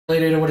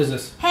Data, what is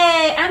this?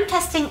 Hey, I'm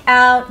testing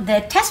out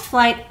the test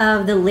flight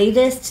of the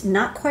latest,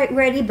 not quite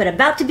ready, but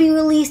about to be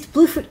released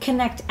Bluefruit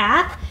Connect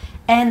app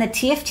and the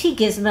TFT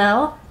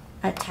Gizmo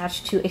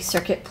attached to a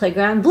Circuit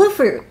Playground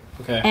Bluefruit.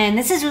 Okay. And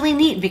this is really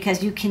neat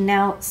because you can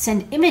now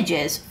send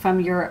images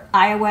from your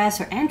iOS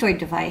or Android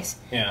device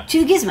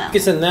to the Gizmo. You can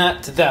send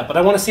that to that, but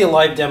I want to see a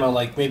live demo,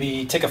 like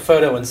maybe take a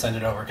photo and send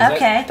it over.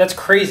 Okay. That's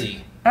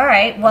crazy. All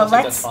right, well,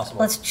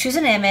 let's choose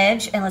an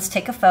image and let's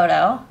take a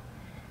photo.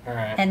 All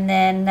right. And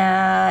then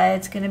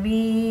it's going to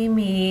be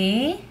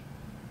me.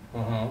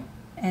 Mm-hmm.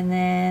 And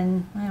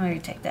then, I'm going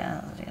to take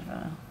that. Let's take a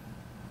photo.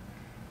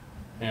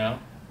 Yeah.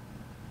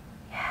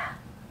 Yeah.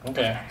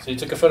 Okay. So you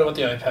took a photo with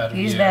the iPad.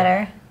 Use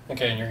better.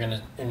 Okay, and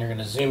you're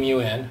gonna zoom you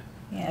in.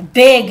 Yeah,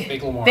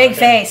 big okay.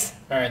 face.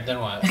 All right, then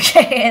what?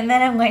 Okay, and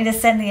then I'm going to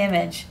send the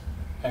image.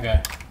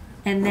 Okay.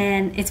 And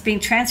then it's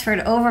being transferred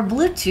over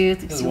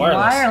Bluetooth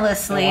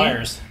wirelessly. No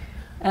wires.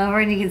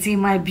 Over, and you can see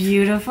my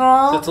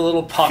beautiful That's a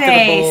little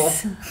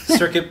pocketable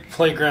Circuit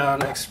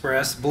Playground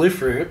Express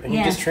Bluefruit, and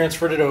you just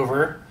transferred it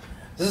over.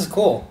 This is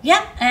cool.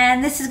 Yep,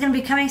 and this is going to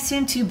be coming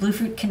soon to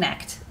Bluefruit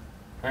Connect.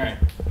 All right.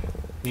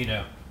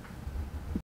 Neato.